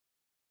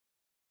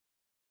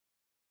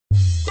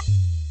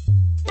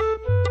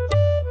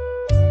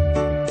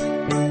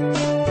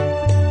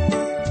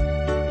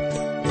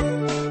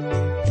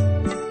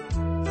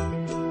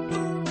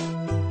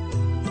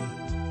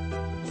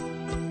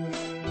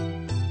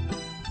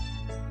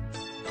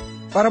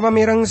Para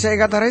pamirang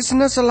saya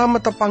kataresna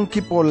selamat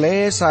tepangki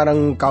pole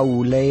sareng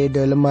kaule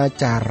dalam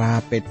acara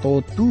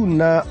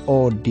petotuna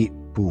odik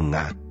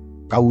bunga.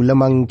 Kaule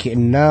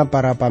mangkina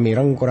para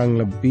pamirang kurang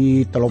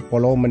lebih 30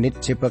 menit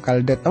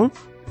sebekal datang.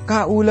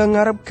 Kaule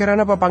ngarep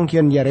kerana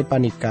papangkian yare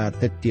panika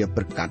tetia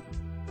berkat.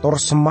 Tor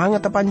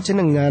semangat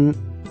panjenengan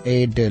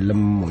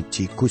dalam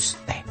muji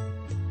Guste.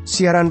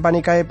 Siaran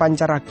panikai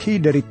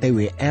pancaraki dari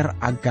TWR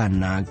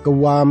Agana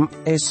Gewam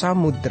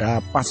Samudra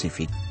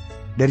Pasifik.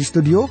 Dari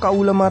studio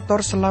kaula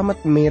matur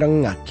selamat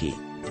merengaki.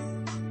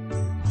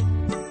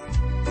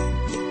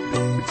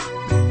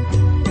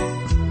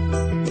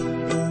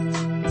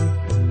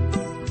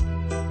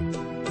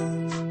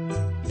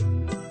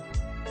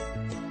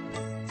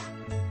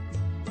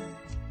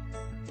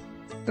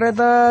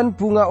 Tretan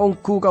bunga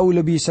ongku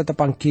kaula bisa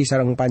tepangki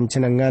sareng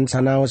panjenengan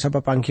sanao sa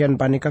papangkian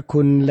panika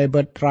kun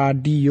lebet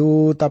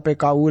radio tapi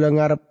kaula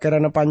ngarep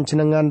kerana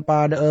panjenengan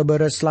pada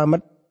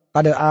bereselamat.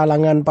 Pada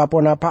alangan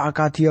papon apa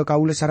akadia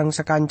kaula sarang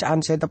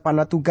sekancaan saya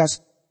tepana tugas.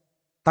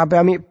 Tapi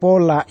amik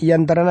pola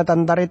yantarana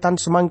tantaretan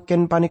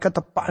semakin panika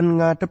tepaan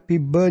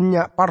ngadepi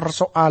banyak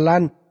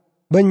persoalan,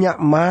 banyak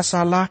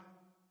masalah.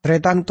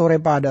 Tretan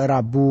tore pada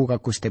Rabu ka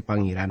Guste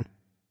Pangeran.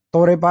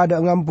 Tore pada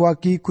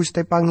ngambuaki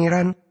Guste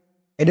Pangeran.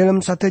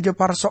 Dalam sateja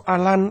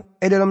persoalan,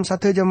 dalam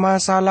sateja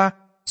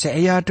masalah.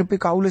 Saya hadepi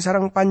kaula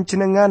sarang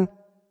panjenengan.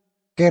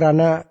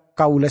 Kerana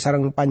kaula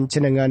sarang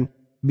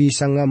panjenengan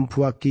bisa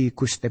ngampuaki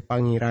Guste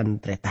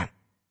Pangeran tretan.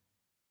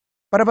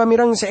 Para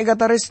pamirang saya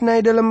kataresnai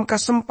dalam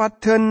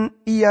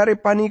kesempatan iare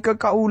panika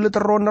kaula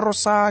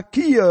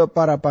teronerosaki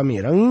para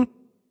pamirang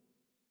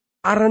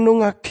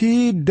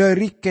arenungaki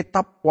dari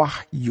kitab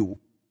Wahyu.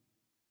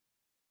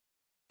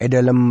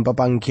 Dalam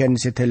papangkian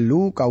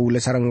setelu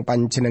kaula sareng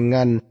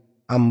panjenengan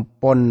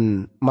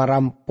ampon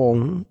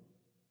marampong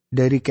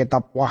dari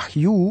kitab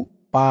Wahyu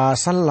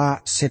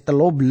pasal 13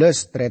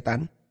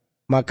 tretan.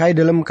 Maka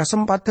dalam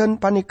kesempatan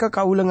panika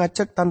kaula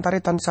ngajak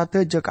tantaretan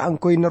sateja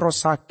kaangkoi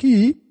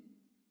nerosaki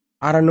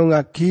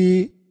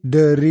aranungaki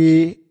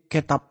dari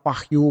kitab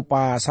Wahyu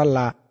pasal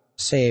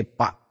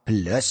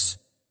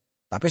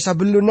 14. Tapi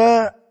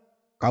sebelumnya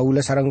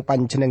kaula sareng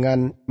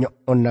panjenengan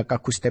nyoon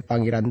ka Guste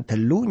Pangeran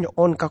telu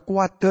nyoon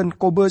kekuatan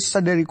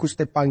kobesa dari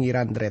Guste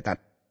Pangeran tretan.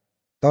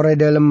 Tore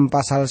dalam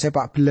pasal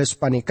 14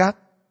 panika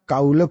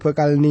kaula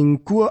bakal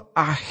ninggu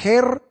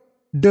akhir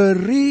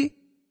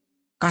dari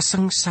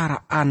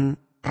kasengsaraan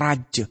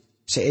raja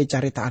saya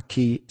carita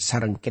aki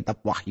sareng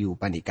kitab Wahyu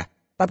panika.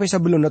 Tapi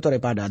sebelum itu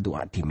daripada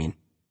doa dimin.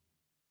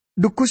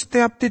 Dukus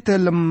tiap di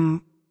dalam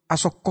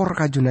asokor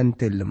kajunan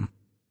dalam.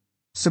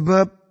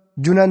 Sebab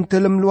junan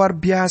dalam luar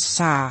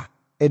biasa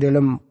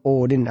dalam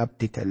odin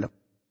abdi dalam.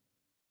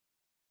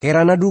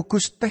 Kerana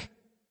dukus teh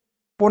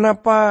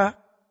ponapa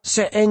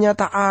saya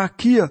nyata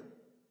aki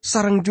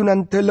sareng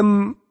junan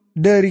dalam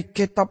dari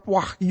kitab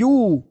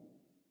Wahyu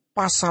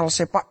pasal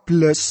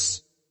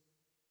 14.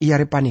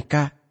 Iare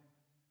panika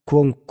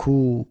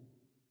gongku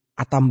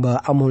atamba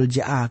amul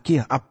jaaki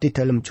abdi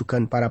dalam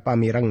jugan para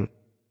pamirang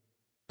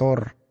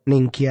tor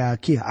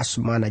ningkiaki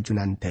asmana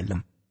junan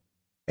dalam.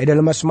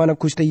 Dalam asmana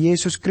Guste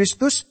Yesus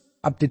Kristus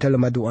abdi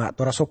dalam doa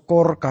tora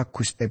sokor ka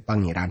Guste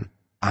Pangeran.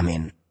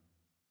 Amin.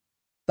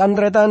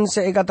 Tandretan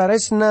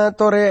seekataresna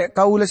tore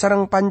kaula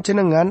sareng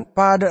panjenengan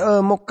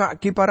pada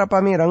mokaki para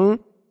pamirang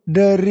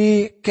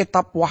dari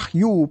kitab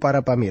Wahyu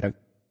para pamirang.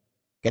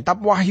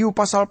 Kitab Wahyu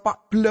pasal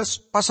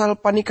 14, pasal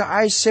panika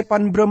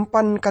aisepan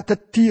berempan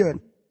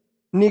kadedian.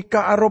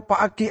 Nika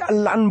aropa aki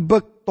alan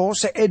bekto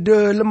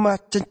seede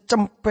lemah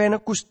cencempena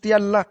Gusti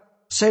Allah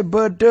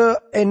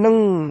sebede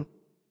eneng.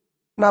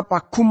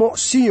 Napa kumok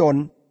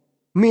Sion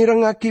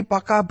mirengaki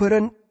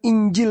pakabaran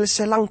Injil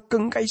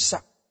selangkeng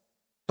kaisa.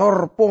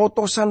 Tor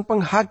potosan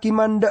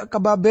penghakiman dak ke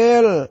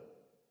Babel.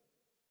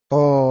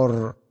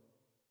 Tor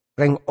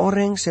reng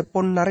oreng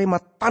sepon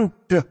narima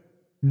tanda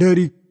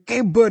dari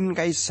keben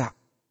kaisa.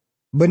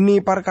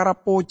 Beni perkara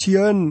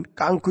pojian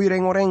kaangkui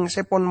reng-oreng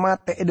sepon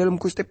mate dalam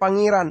Gusti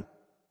Pangeran.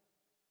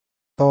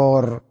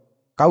 Tor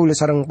kaula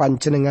sareng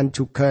panjenengan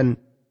juga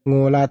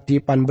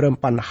ngolati pan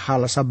berempan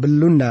hal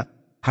sabeluna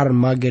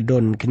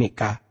Harmagedon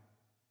kenika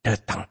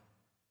datang.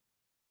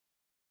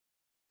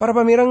 Para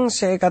pamirang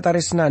saya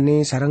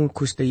kataresnani sareng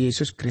Gusti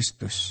Yesus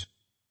Kristus.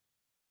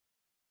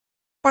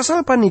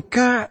 Pasal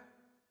panika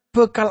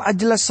bekal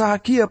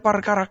ajelasaki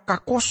perkara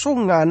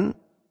kakosongan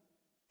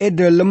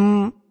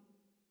dalam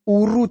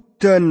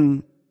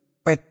urutan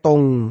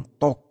petong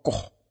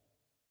tokoh.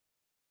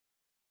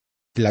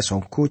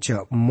 Jelasongku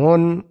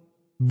jamon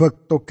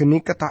bekto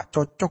geni ketak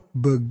cocok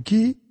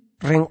bagi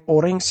reng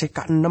oreng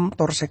seka 6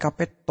 tor seka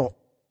petok.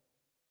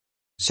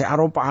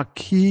 Searopa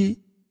agi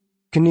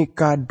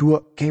genika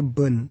 2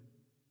 keben.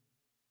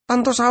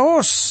 Tanto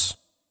saos.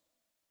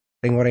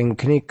 Reng oreng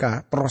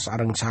genika terus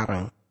areng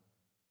sarang.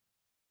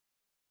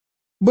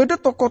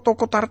 Beda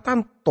toko-toko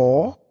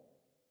tartanto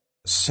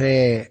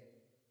se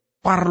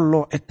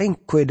parlo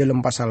etengkue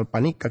dalam pasal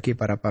panika ki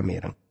para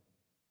pamirang.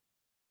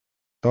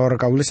 Tor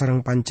kaula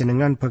sareng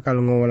panjenengan bakal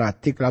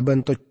ngolati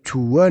kelaban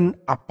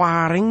tujuan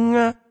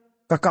aparenga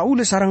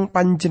Kakaule sarang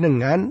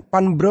panjenengan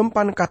pan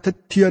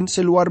kadedian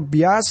seluar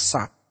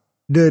biasa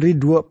dari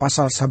 2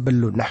 pasal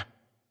sebelumnya.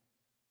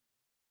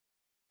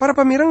 Para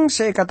pamireng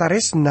saya kata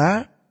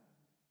resna,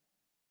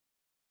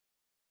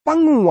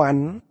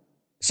 panguan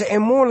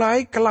saya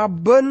mulai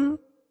kelaben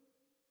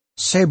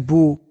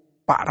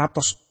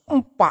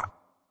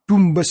 1404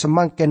 dumba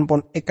semangken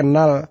pon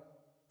kenal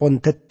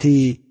pon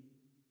dadi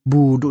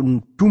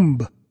budun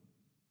dumba,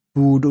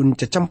 budun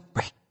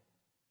cecempeh.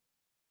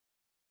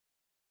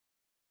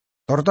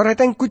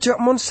 Tortoreteng kujak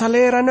mon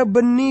salerana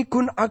beni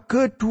kun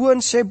aga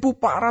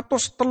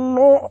 2400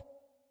 telok.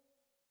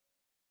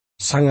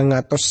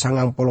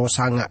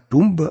 999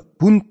 dumba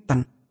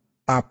bunten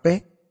tape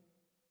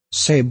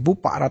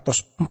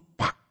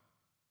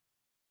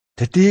 1404.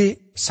 Jadi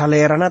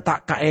salerana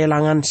tak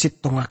kaelangan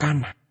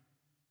sitongakana.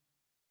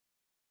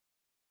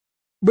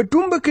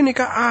 Bedumba kini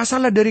ka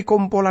asala dari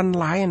kompolan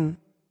lain.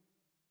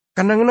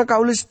 Kanangna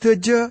kaulis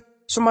deja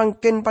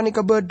semangkin panika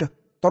beda.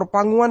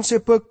 Torpanguan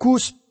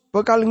sebagus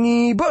bakal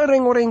ngiba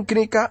orang-orang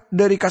kini ka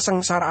dari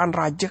kasengsaraan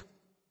raja.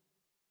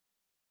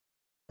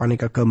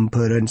 Panika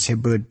gambaran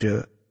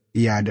sebeda.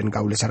 Ya dan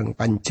kaulis sareng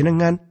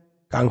panjenengan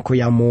kanggo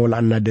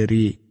yamolan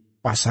dari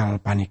pasal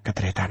panika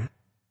tretan.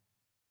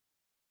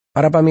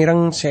 Para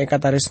pamireng saya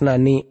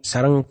kataresnani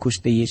sareng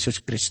Gusti Yesus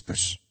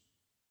Kristus.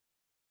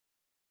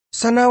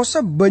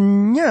 Sanaosa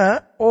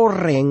banyak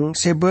orang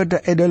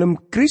sebeda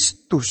dalam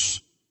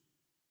Kristus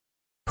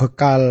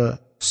bakal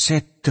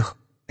seduh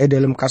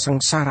dalam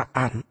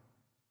kasengsaraan.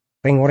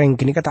 Reng-orang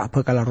gini ka tak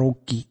bakal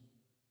rugi,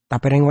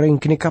 tapi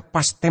reng-orang gini ka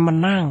pasti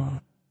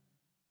menang.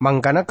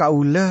 Mangkana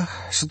kaulah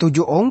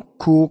setuju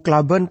ongku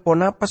kelaban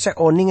ponapa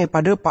seoning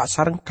pada Pak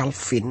sareng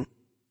Calvin.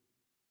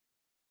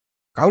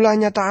 Kaulah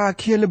nyata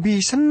akhir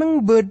lebih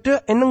seneng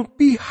beda eneng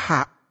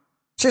pihak.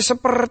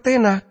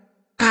 Sesepertena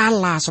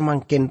kalah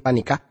semakin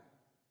panika.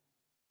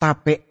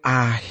 Tapi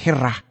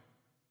akhirah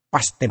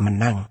pasti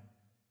menang.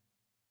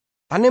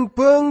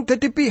 Tanembeng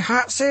dadi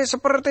pihak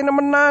sesepertena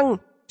menang.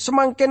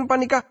 Semakin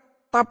panika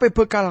tapi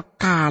bekal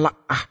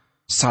kalah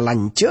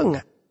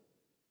salanjeng.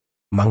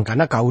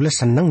 Mangkana kaulah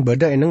seneng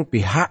beda eneng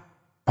pihak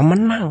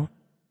pemenang.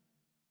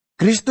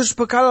 Kristus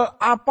bekal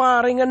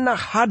apa ringen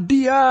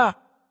hadiah.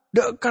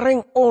 Dek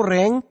kereng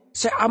orang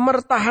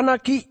seamar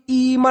tahanaki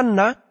iman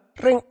na.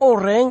 Reng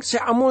orang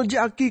seamul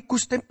jaki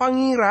Gusti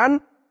Pangeran.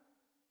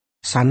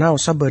 Sana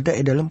usah beda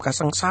dalam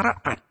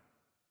kasengsaraan.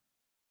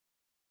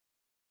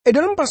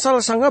 Dalam pasal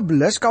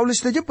 19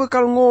 kaulis saja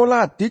bekal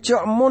ngolati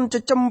cak mon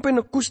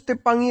cecempen Gusti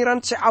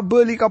Pangeran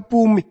seabeli ka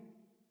bumi.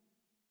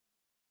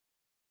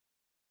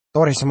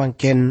 Tore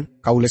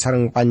semakin kaulah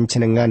sareng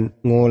panjenengan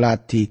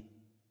ngolati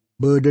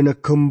bedana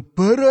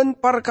gembaran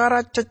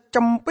perkara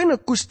cecempen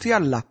Gusti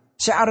Allah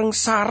seareng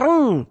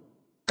sareng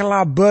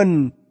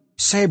kelaban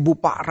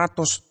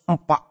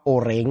 1404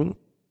 orang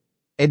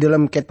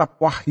dalam kitab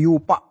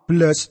Wahyu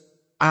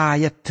 14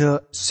 ayat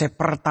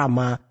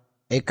sepertama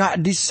eka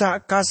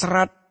disa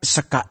kasrat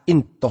seka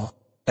into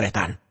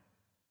tretan.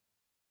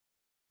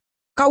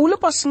 Kaulah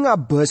pas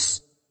ngabes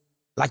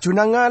laju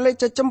nangale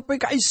cecempe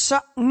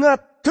kaisa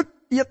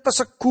ngadet ia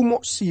tesegumo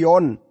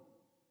Sion.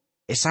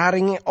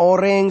 Esaringe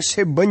orang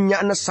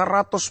sebanyak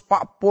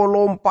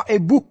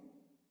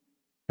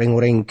 144,000.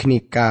 Reng-reng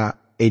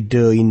knika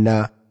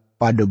edeina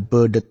pada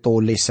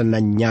bedetole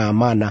senanya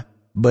mana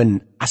ben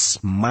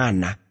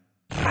asmana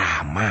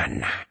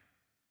ramana.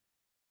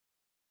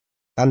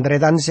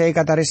 Tantretan saya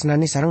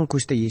kataresnani sareng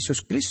Gusti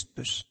Yesus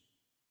Kristus.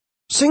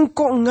 Sing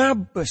kok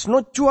ngabes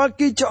no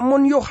cuaki jak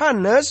mon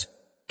Yohanes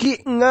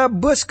ki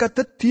ngabes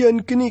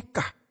kadedian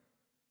kenikah.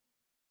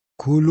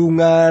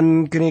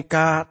 Gulungan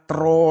kenika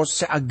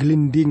terus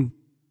seaglinding.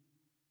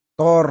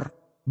 Tor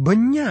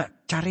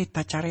banyak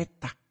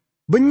carita-carita.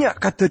 Banyak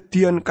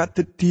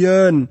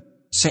kadedian-kadedian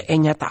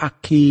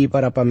seenyataaki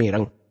para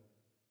pamireng.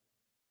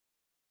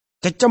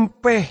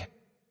 Cecempeh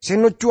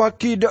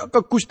senucuaki dak ke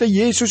Gusti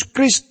Yesus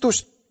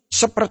Kristus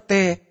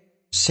seperti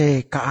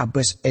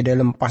sekaabes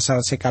dalam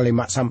pasal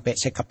sekalimak sampai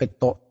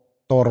sekapetok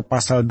tor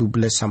pasal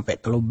 12 sampai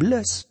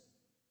 13.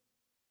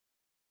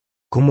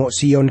 Kumok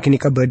Sion kini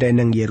kabada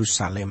nang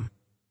Yerusalem.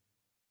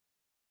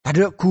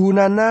 Tada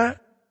gunana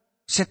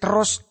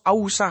seterus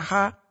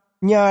usaha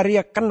nyari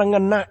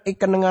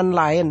kenangan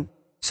lain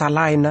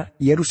salaina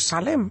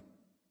Yerusalem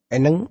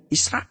eneng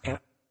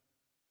Israel.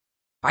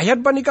 Ayat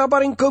panika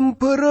paring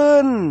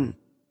gemberen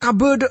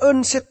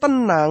kabadaan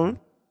setenang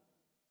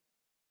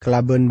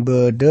kelaben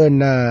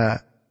bedena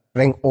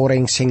reng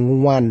oreng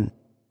singwan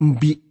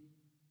mbi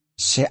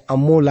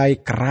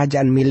seamulai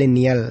kerajaan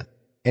milenial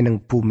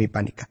eneng bumi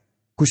panika.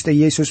 Gusti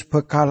Yesus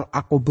bekal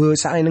aku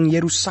besa eneng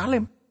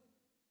Yerusalem.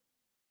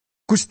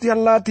 Gusti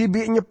Allah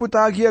tibi nyebut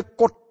agia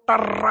kota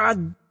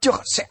raja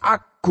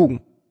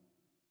seagung.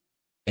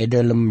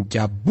 Dalam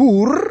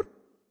Jabur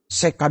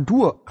seka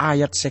 2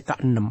 ayat seka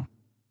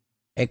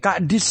 6. Eka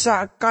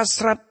disa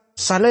kasrat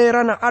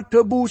salerana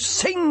adebu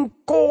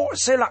singko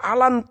sela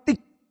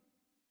alantik.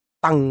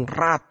 Tang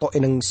rato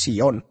eneng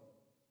Sion.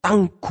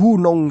 Tang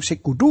gunung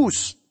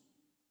sekudus.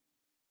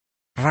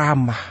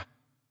 Ramah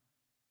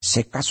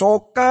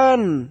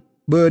sekasokan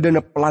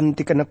bedana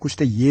pelantikan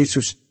Gusti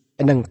Yesus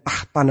enang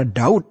tahtana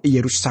Daud di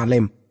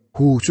Yerusalem,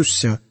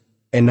 khususnya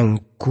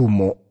enang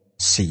gumo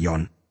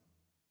Sion.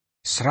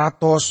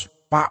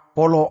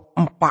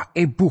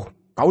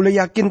 144,000 kaula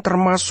yakin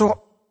termasuk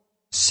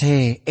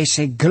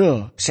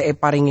segel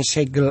paringi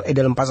segel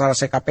dalam pasal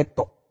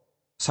sekapeto.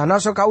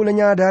 Sanaso kaula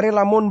nyadari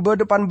lamun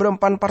bedepan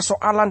berempan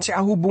persoalan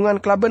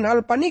hubungan kelaben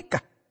hal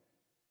panikah.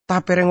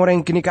 Tapi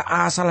orang kini ka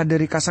asal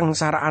dari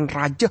kasengsaraan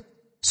raja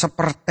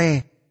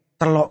seperti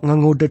telok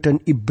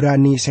ngengudedan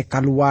Ibrani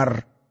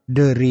sekaluar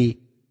dari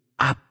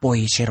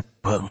apoi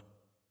serbeng.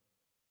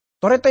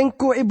 Tore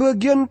tengku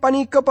bagian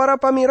panika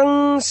para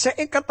pamireng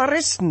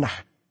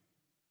seekataresna.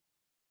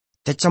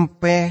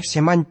 Cecempe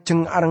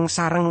semanceng areng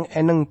sareng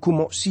eneng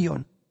gumo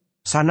Sion.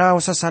 Sanau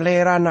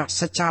sasalerana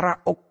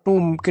secara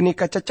oknum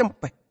kenika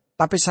cecempe.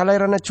 Tapi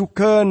salerana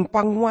juga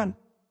pangwan.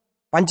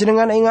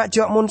 Panjenengan engak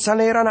jak mun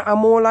salerana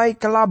amulai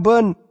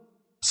kelaben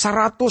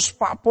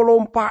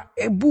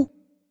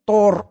 144,000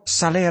 tor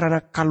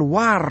salerana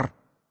keluar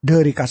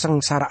dari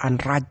kasengsaraan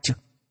raja.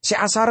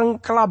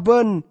 Seasareng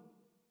kelaben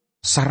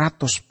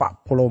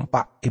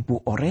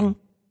 144,000 orang.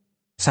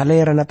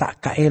 Salerana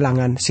tak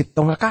kaelangan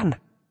siptongakana.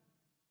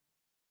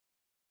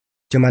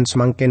 Cuman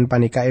semakin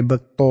panika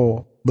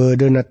bekto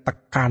bedena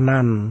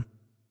tekanan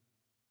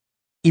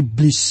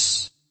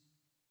iblis.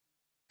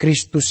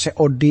 Kristus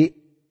seodi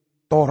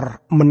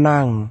tor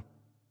menang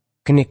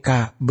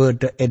kenika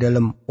bede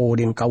dalam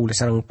odin kaula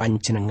sareng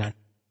panjenengan.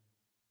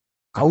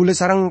 Kaula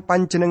sareng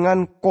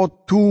panjenengan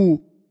kodu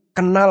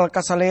kenal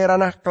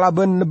kasalerana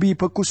kelaben lebih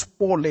bagus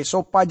pole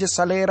sopaja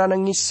salerana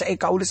ngise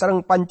kaula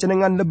sareng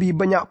panjenengan lebih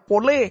banyak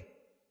pole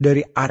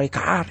dari are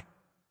ka are.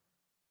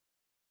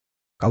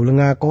 Kaula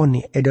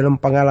ngakoni dalam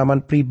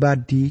pengalaman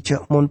pribadi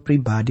jak mon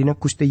pribadi na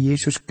Gusti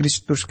Yesus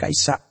Kristus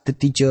kaisa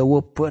teti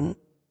jawaban.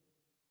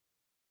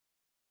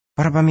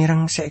 Para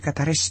pamirang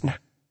seekataresna.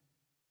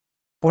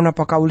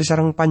 Ponapa kaula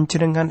sareng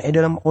panjenengan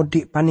dalam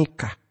odi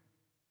panikah.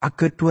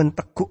 Ageduan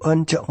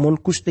teguan jak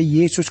mon Gusti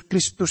Yesus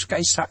Kristus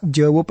kaisa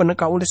jawaban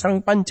kaula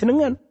sareng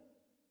panjenengan.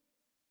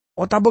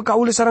 Otabe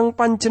kaula sareng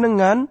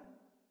panjenengan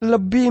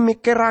lebih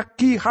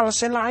mikiraki hal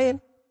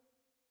selain.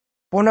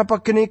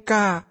 Ponapa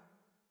kenika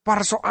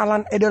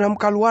persoalan dalam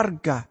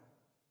keluarga,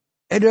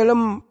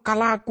 dalam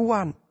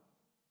kelakuan,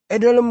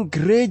 dalam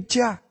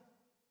gereja.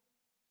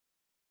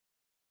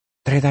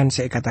 Tretan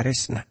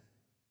seekataresna.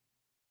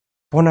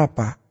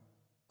 Ponapa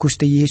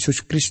Gusti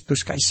Yesus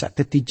Kristus kaisa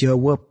teti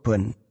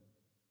jawaban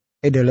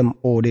dalam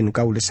odin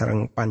kaula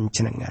sareng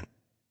panjenengan.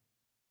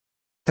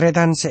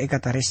 Tretan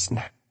seekataresna.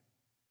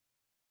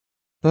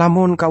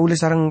 Lamun kaula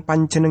sareng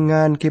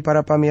panjenengan ki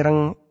para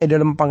pamireng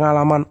dalam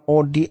pengalaman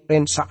odi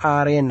rensa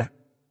arena.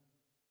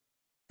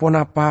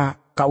 Ponapa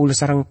kaula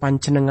sareng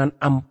panjenengan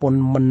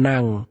ampun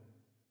menang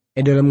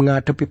dalam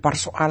ngadepi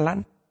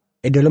persoalan,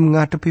 dalam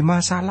ngadepi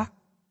masalah.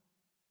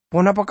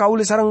 Ponapa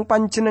kaula sareng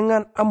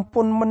panjenengan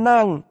ampun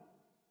menang.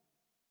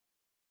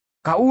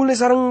 Kaula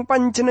sareng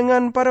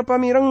panjenengan para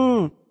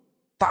pamireng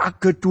tak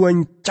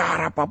ageduan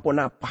cara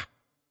apa.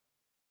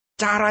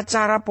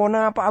 Cara-cara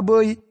ponapa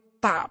aboy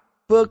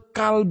tak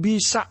bekal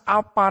bisa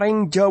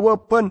apareng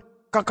jawaban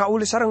ka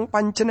kaula sareng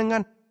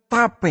panjenengan.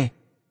 Tapi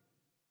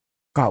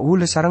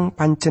kaula sareng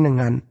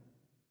panjenengan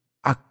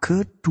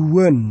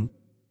ageduan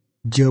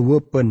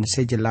jawaban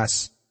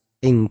sejelas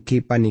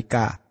ingki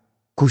panika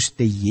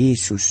Gusti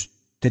Yesus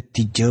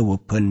dadi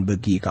jawaban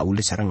bagi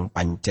kaula sareng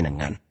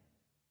panjenengan.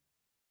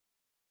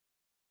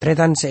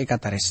 Tretan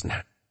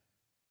seekataresna.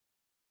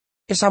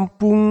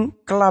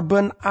 Sampung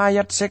kelaben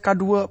ayat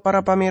sekadua para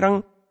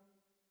pamireng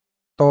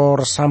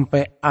tor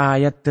sampai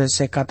ayat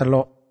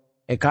sekatelok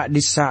eka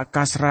disa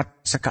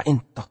kasrat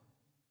sekainto.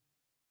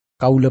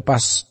 Kau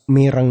lepas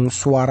mireng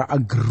suara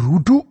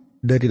agrudu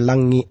dari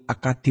langi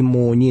akati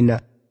monyina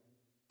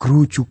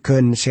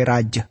gerujukan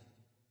seraja.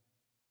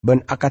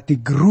 Ben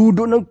akati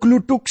gerudu nang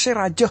geluduk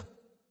seraja.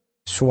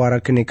 Suara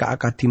kenika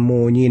akati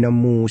monyina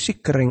musik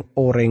kering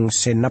oreng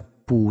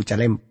senapu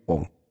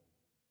calempong.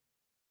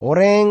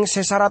 Oreng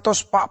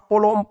 144,000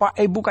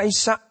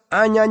 kaisa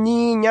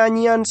anyanyi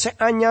nyanyian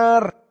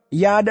seanyar.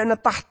 Yada na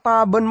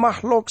tahta ben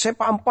makhluk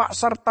sepaampak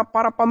serta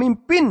para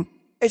pemimpin.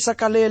 Esa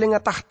kaleleng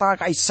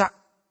tahta kaisa.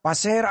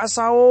 Pasir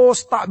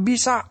asaos tak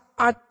bisa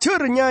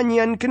acer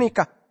nyanyian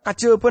kenika.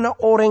 Kacepena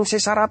orang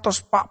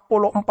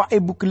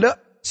 144,000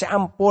 gelak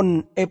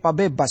seampun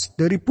bebas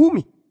dari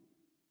bumi.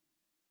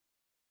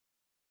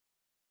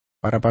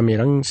 Para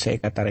pamireng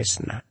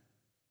seekataresna.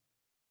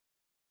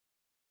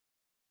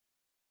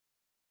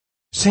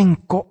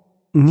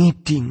 Sengkok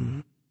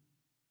ngiding.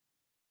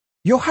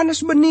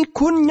 Yohanes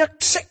benikun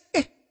nyaksek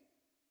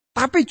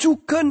tapi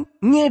juga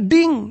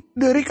ngeding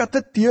dari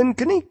katetian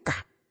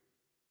kenikah.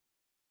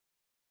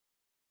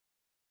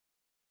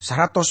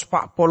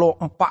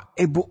 144,000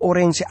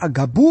 orang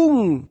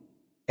seagabung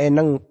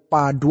eneng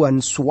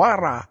paduan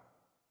suara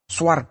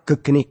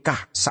swarga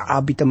kenikah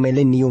saabita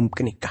milenium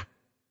kenikah.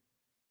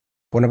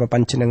 Punapa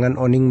panjenengan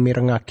oning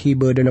mirengaki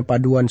bedana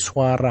paduan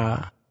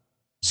suara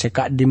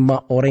seka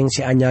 5 orang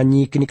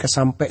seanyanyi kenikah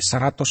sampai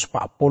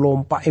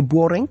 144,000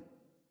 orang.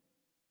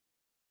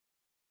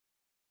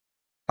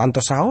 Tanto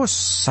saos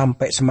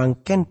sampai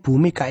semangken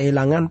bumi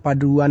kehilangan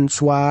paduan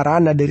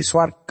suarana dari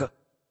swarga.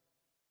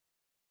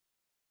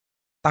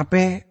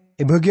 Tapi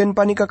bagian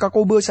panika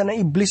kakobe sana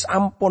iblis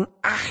ampun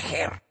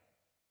akhir.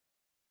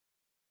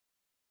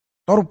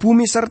 Tor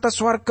bumi serta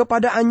swarga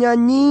pada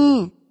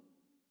anyanyi.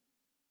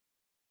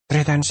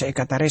 Tretan saya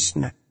kata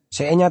resna.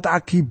 Saya nyata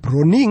agi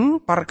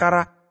broning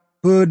perkara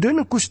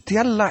beden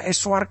Gusti Allah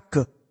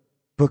swarga.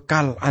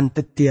 Bekal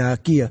antetia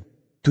kia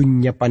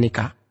dunya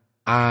panika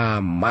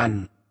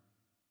aman.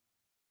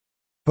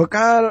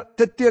 Bekal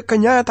tetia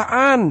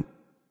kenyataan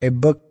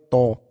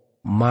bekto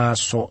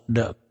masuk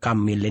deka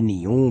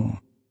milenium.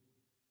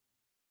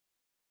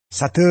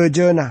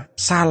 Satejana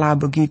salah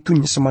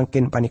begitunya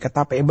semakin panika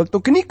tapi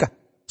bekto kenika.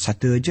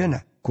 Satejana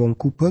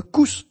gongku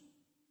bagus.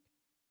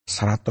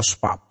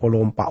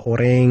 144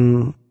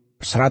 orang,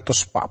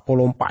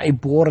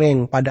 144.000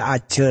 orang pada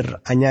ajar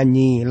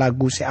anyanyi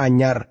lagu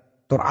seanyar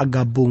tur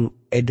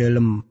agabung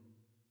dalam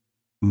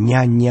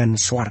nyanyian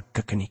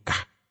swarga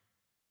kenikah.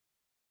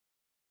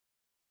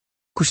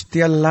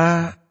 Gusti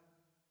Allah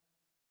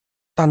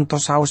tanto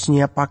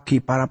sausnya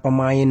pagi para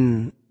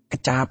pemain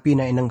kecapi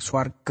na inang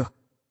swarga.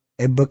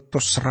 Ebek to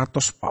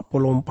 144.000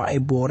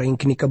 orang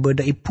kini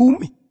kebedai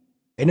bumi.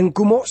 Eneng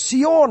kumok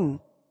Sion.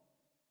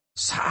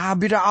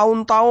 Sabida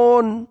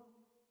tahun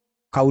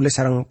kaula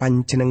sarang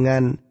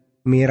panjenengan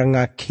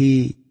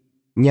mirengaki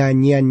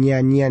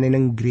nyanyian-nyanyian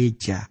eneng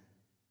gereja.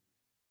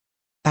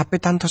 Tapi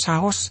tanto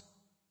saus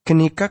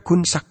kenika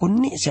kun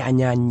sakuni saya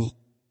nyanyi.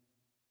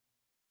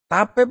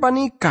 Tapi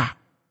panika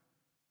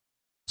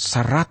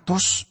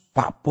 144.000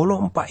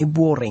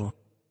 orang.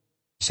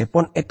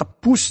 Sepon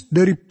tebus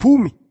dari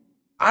bumi.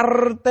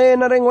 Arte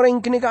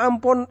nareng-orang kini ka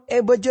ampon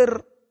bejer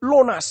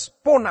lonas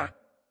pona.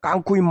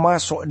 Kangkui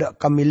masuk dak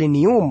ke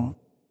milenium.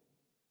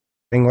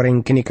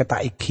 Reng-orang kini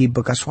kata iki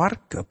bekas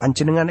warga.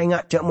 Panjenengan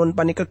engak jakmon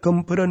panika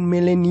gemperan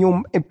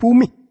milenium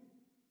bumi.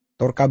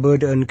 Tor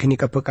kabedaan kini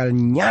ka bekal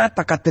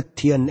nyata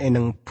katetian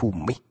eneng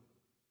bumi.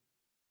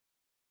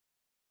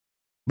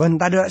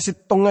 Bantada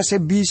sitonga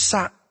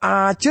sebisa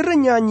ajar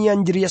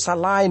nyanyian jeria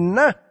lain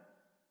nah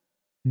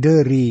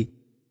dari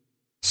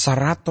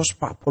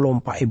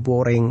 144.000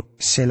 orang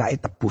selai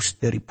tebus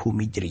dari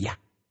bumi jeria.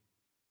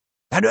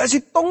 Tada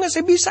sitonga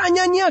sebisa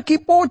nyanyi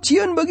aki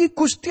pujian bagi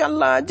Gusti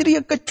Allah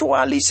jeria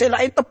kecuali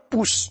selai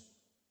tebus.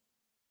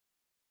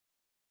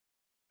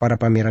 Para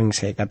pamirang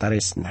saya kata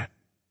resna.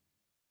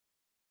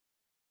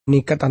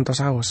 Nika tanto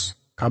saus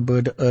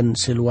kabedaan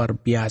seluar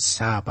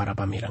biasa para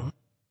pamirang.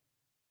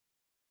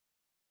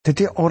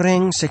 Jadi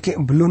orang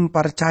sekek belum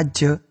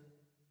percaya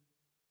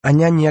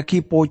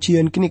anyanyaki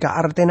pujian kini ka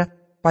artena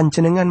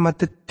panjenengan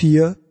matet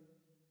dia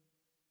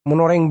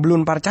menoreng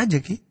belum percaya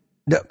ki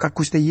dak ka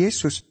Gusti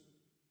Yesus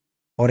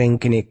orang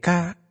kini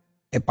ka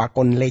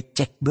pakon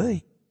lecek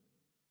bae.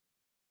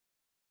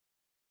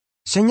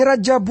 Senyera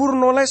jabur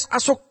noles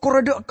asok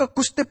koreda ka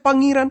Gusti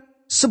Pangeran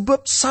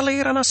sebab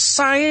salerana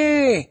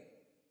sae.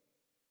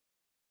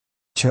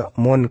 Cek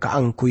mon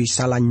kaangkui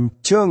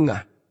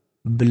salanjengah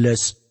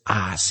beles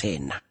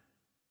asena.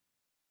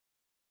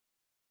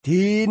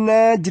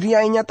 Dina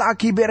jeriainya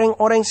tak bereng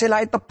orang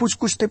selai tebus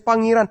Gusti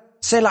Pangeran,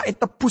 selai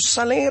tebus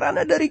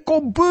salerana dari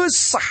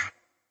kobesah.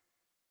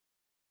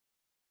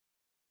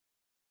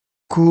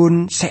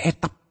 Kun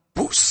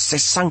tebus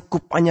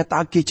sesangkup hanya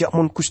tak jak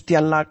mon Gusti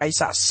Allah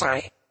kaisa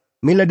sae.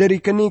 Mila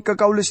dari keni ke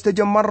kaulis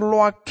teja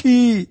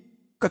marloaki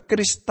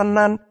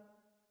kekristenan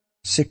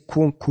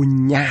sekungku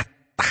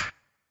nyata.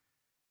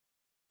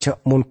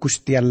 Jak mon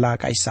Gusti Allah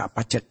kaisa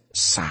pacet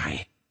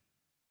sae.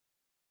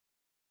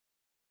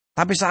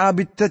 Tapi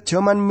saabit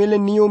zaman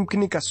milenium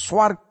kini ke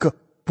swarga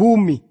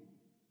bumi.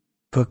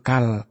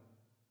 Bekal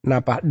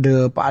napa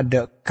de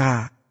pada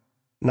ka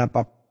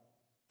napa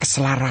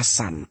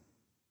keselarasan.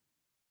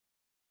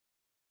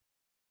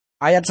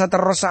 Ayat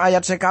seterusnya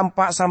ayat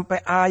sekampak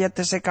sampai ayat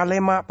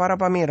sekalema para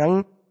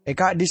pamirang.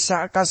 Eka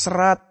disaka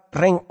serat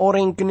reng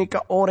orang kini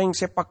ke orang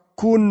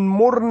sepakun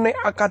murne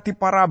akati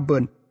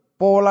paraben.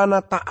 Pola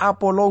nata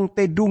apolong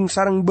tedung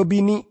sarang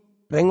bebini.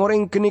 Reng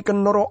orang kini ke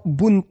norok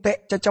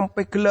buntek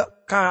cacampe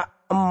gelak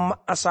ka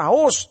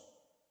asaos.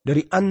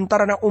 Dari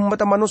antara na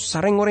umat manusia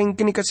reng orang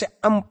kini ke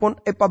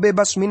seampun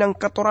bebas minang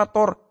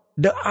katorator.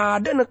 Da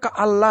ada na ka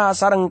Allah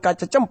sarang ka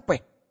cacampe.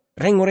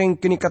 Reng orang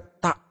kini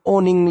ke tak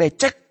oning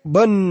lecek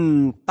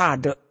ben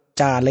tade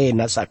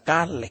calena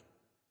sakale.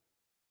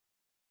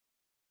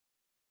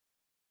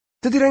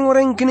 Jadi reng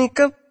orang kini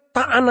ke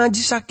tak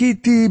anaji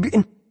sakiti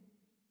biin.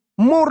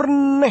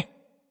 Murne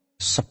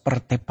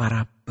seperti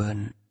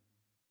paraben.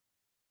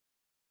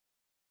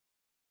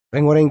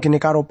 Reng-orang kini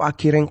karo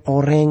pagi reng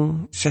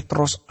orang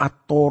setros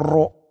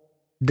atoro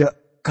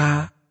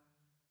deka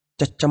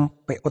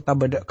cecempe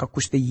utaba deka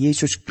Gusti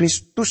Yesus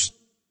Kristus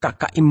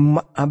kakak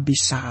imma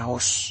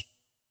abisaos.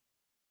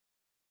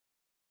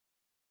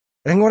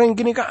 Reng-orang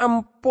kini ka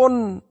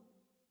ampon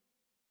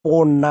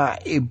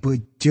pona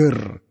bejer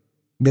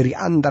dari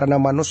antara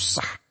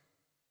manusia.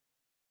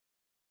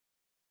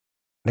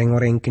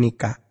 Reng-orang kini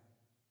ka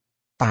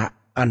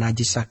tak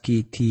anaji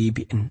sakiti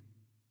biin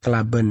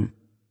kelaben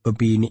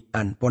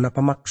bebinian pona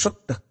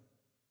pamaksud deh.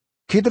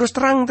 terus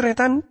terang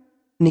tretan,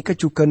 nika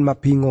juga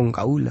mabingung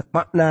kaula.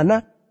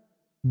 Maknana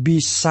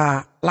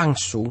bisa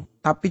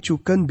langsung, tapi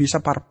juga bisa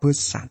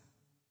parbesan.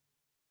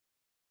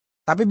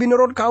 Tapi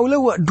menurut kaula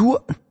wak dua.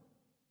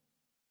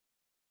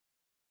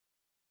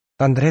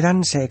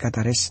 Tandretan saya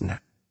kata resna.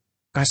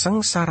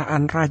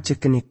 Kasengsaraan raja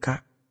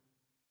kenika.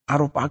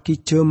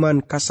 Arupaki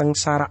jaman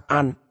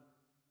kasengsaraan.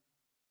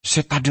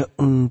 Setada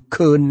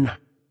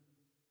engkena.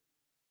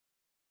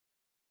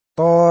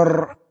 Tor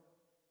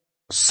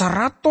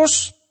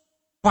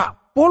 144.000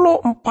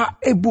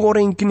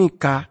 orang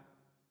kenika.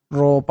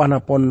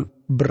 Ropanapon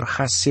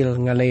berhasil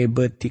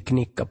ngalebeti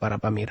kenika para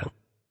pamirang.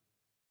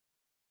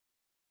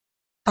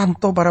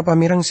 Tanto para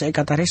pamirang saya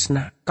kata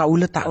resna,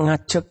 kaula tak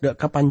ngajak dak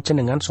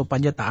kapancenengan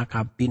supaya tak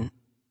akabin.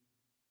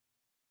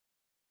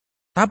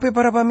 Tapi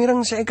para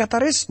pamirang saya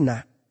kata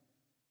resna,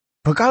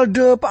 bakal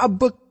de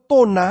paabek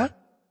tona,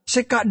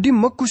 seka di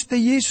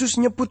Gusti Yesus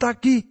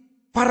nyeputaki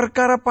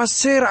perkara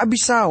pasir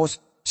abisaos,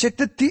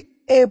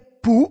 seteti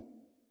ebu,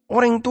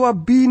 orang tua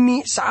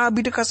bini saabi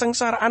de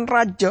kasengsaraan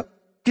raja,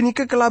 kini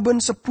kekelaban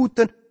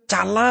sebutan,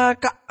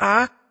 calaka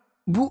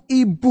bu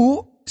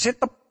ibu,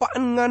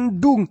 setepaan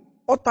ngandung,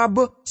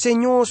 otabe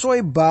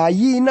senyosoy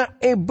bayi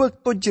na ebek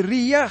to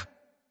jeriah.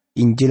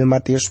 Injil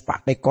Matius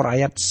 4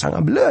 ayat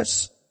 19.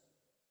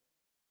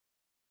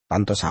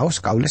 Tanto saus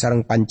kaula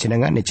sareng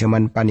panjenengan di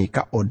jaman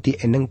panika odi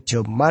eneng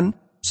jaman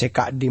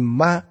seka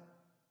dima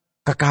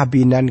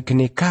kekabinan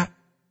kenika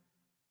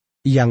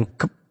yang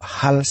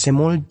hal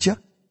semolja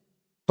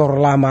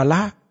tor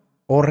lamala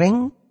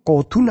orang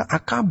koduna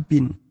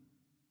akabin.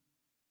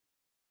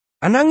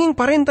 Ananging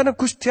parentana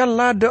Gusti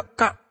Allah dek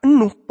ka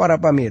enuh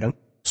para pamireng.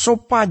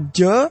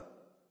 Sopaja,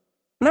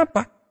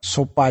 napa?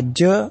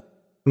 Sopaja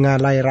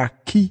ngalai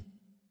raki,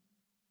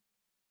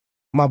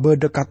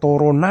 mabede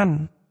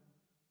katoronan,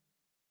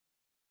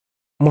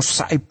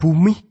 musai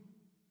bumi.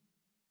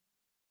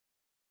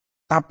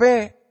 Tapi,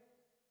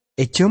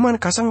 jaman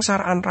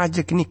kasengsaraan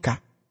raja kenika,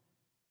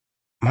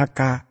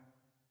 maka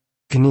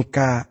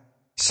kenika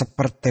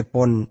seperti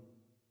pon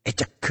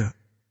eceke.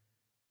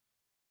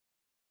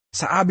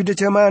 Saabide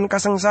jaman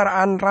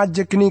kasengsaraan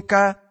raja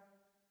kenika,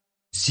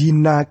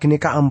 zina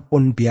kenika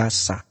ampun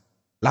biasa.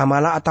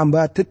 Lamala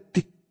tambah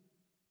detik.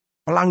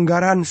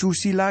 Pelanggaran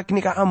susila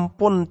kenika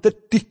ampun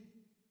detik.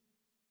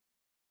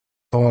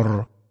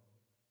 Tor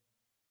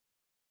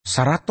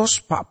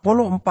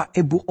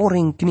 144.000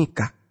 orang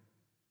kenika.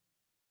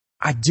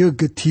 Aja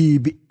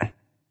getibian.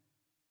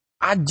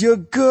 Aja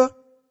ge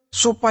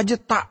supaya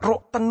tak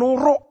rok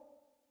tenurok.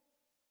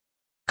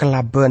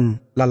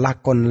 Kelaben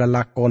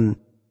lelakon-lelakon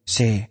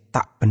se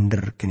tak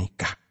bener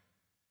kenika.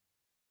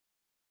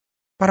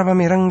 Para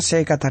pamirang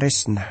saya kata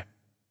resna.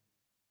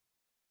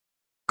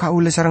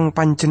 Kaula sareng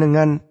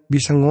panjenengan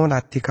bisa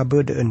ngolati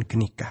kabedaan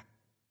kenika.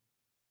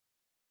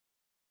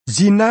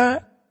 Zina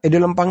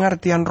dalam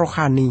pengertian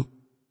rohani.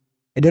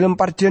 Dalam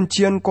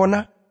perjanjian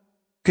kona.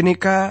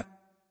 Kenika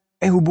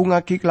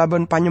hubungaki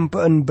kelaban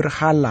panyembaan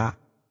berhala.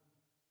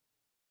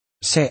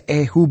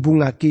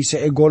 Hubungaki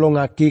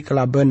golongaki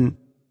kelaban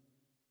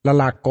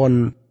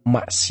lelakon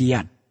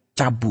maksiat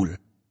cabul.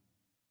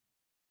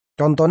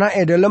 Contohnya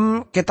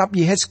dalam kitab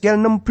Yehezkiel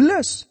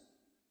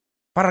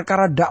 16.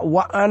 Perkara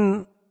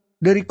dakwaan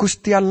dari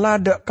Gusti Allah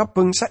ke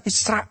bangsa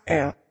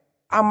Israel.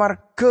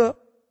 Amarga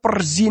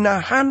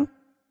perzinahan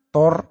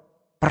tor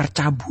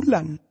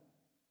percabulan.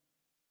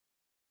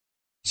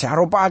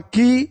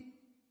 Searopaki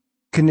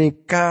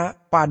genika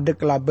pada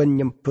kelaban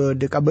nyempe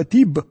deka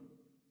betibe.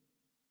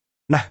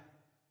 Nah,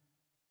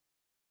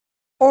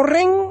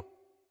 orang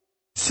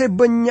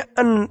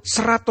sebanyakan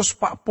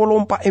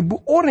 144.000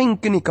 orang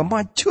genika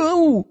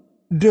jauh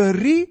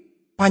dari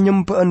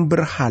panyembaan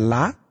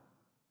berhala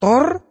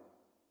tor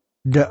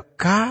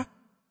deka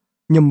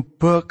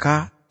nyembe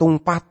ka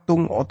tung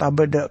patung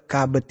otabe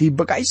deka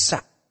betibe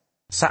kaisa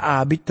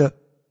saabite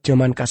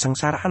zaman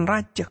kasengsaraan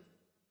raja.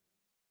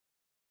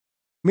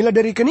 Mila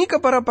dari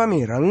kenika para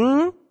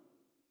pamirang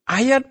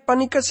ayat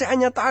panika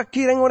seanyata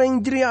akhireng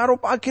orang jeri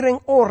arop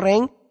akhireng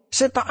orang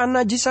setaan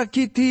najis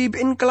sakiti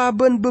bin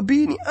kelaban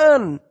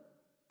bebinian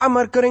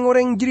amar kereng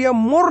orang jeri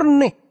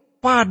murni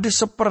pada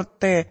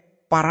seperti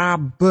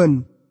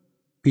paraben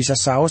bisa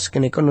saus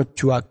kenika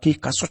nujuaki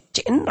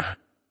kasucena.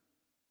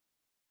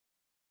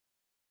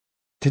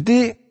 Jadi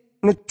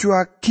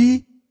nujuaki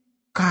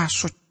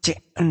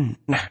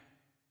kasucena.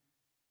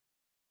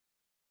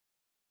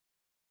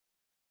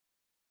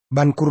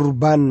 Ban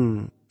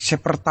kurban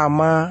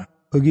sepertama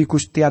bagi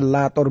Gusti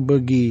Allah atau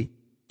bagi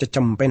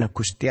cecempena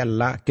Gusti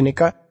Allah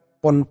kenika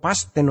pon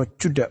paste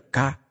nujuda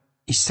ka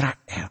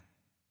Israel.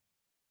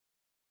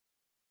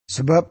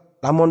 Sebab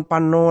lamun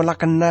panola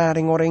kena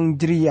ring orang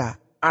jeria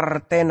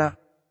artena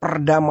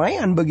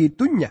perdamaian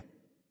begitunya.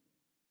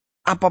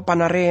 Apa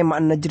panarema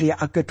an jeria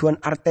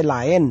ageduan arte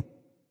lain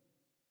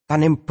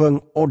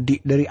tanembeng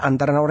odik dari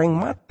antara orang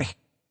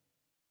mate.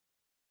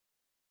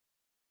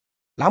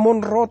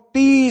 Lamun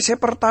roti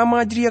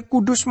sepertama jeria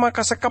kudus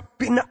maka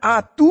sekepina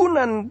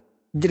atunan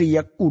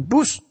jeria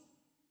kudus.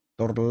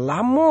 Tor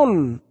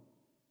lamun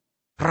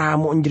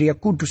ramun jeria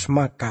kudus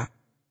maka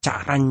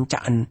cak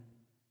rancaan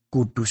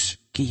kudus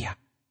kia.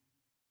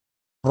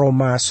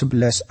 Roma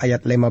 11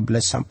 ayat 15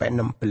 sampai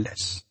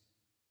 16.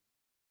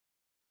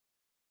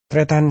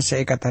 Tretan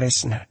seika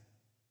taresna.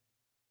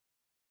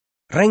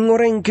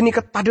 Reng-oreng kini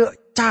ketada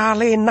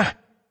calena.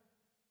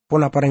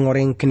 Pun apa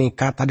reng-oreng kini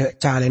katada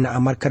calena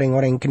amar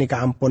kereng-oreng kini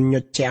ka ampun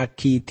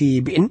nyoceaki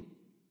tibin.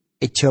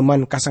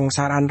 Jaman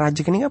kasangsaran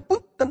raja kini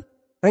ngapunten.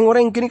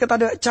 Reng-oreng kini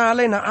ketada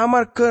calena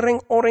amar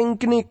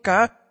kereng-oreng kini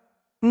ka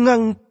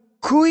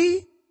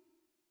ngangkui.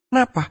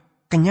 Napa?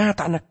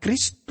 Kenyataan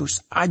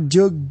Kristus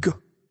ajeg.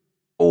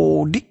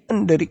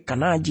 Odien dari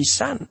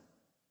kanajisan.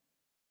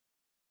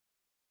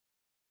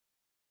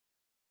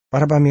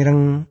 Para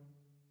pamireng,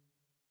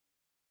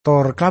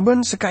 tor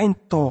klaben sekain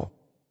to,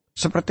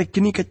 seperti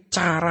kini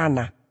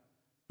kecarana,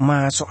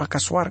 masuk ke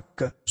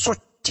swarga,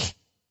 soci.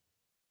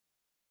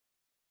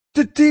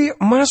 Jadi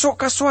masuk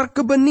ke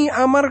swarga beni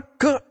amar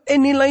ke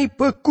nilai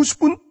bagus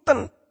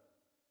punten.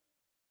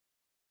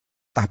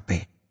 Tapi,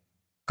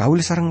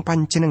 kaul sareng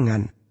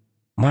panjenengan,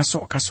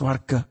 masuk ke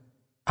swarga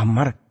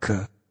amar ke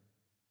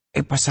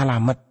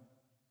pasalamet,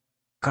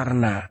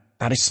 karena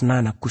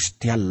tarisnana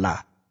Gusti Allah,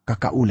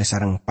 kakak ule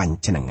sarang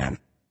panjenengan.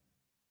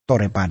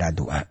 Tore pada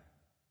doa.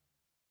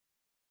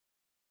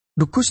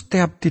 Dukus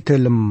tiap di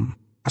dalam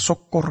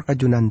asokor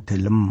kajunan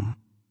dalam.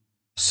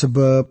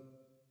 Sebab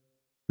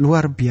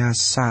luar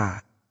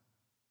biasa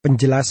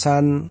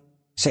penjelasan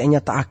saya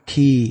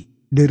nyataaki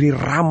dari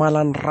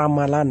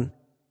ramalan-ramalan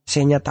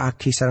saya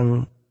nyataaki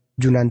sarang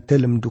junan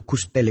dalam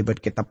dukus telebat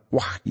kitab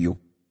Wahyu.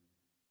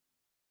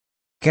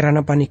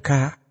 Kirana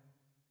panika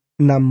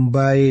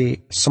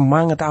nambai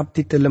semangat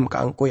abdi dalam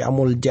keangkoi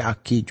amul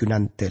jaaki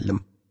junan dalam.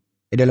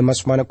 Dalam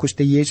asmana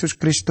Gusti Yesus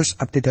Kristus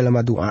abdi dalam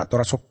doa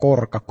tora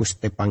sokor ka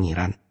Gusti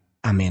Pangeran.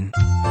 Amin.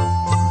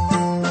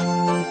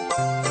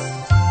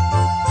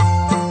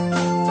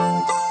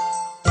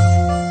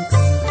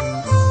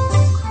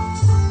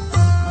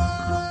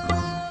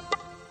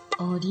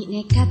 Odi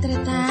nekat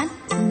retan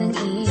nang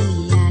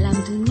alam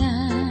dunia.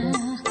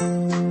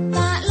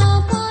 Tak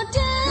lopo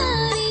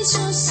dari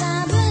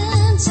susah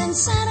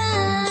sengsara.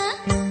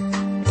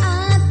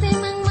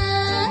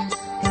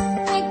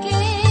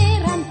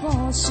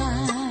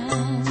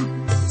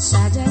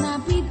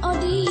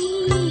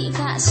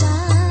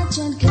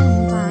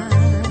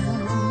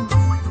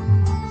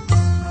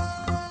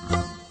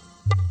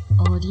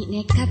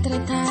 Nekat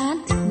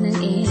retan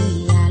nang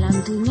alam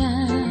dunia.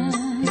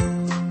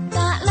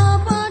 Tak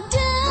lopo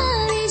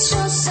dari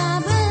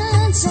susah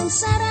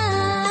sengsara.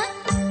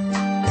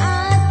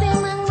 Ate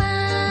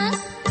mang-mang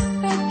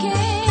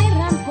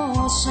pikiran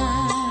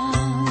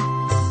posang.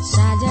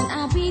 Sajan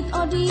abid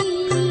odi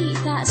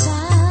tak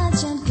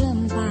sajan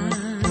gempang.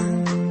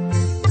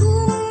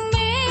 Kumelange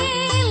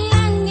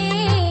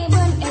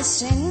ben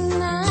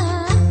esena.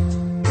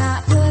 Tak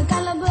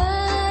bekal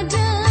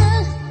beda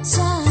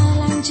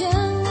salang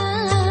jeng.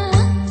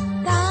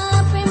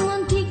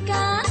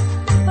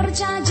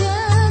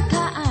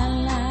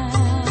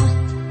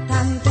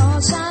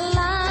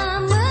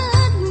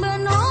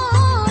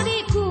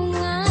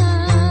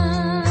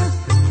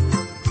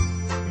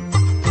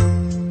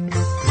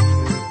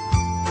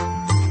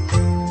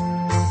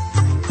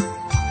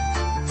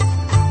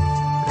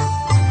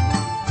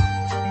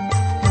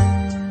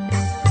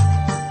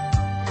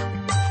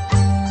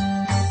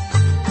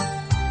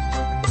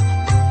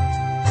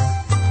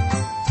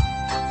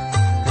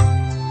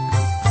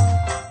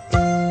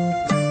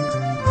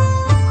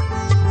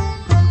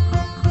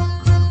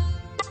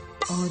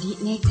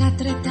 Nekat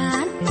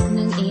retan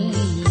nang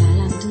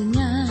alam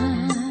dunia.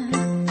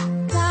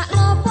 Tak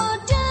lopo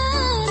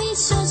dari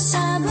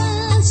susah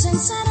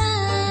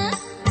sengsara.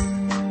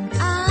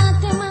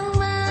 Ate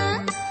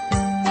mang-mang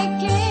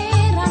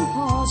pikiran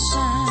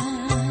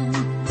posang.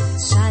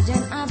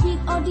 Sajan abid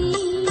odi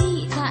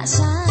tak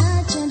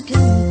sajan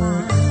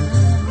gempang.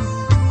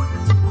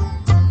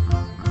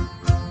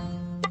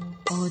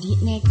 Odi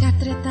nekat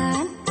retan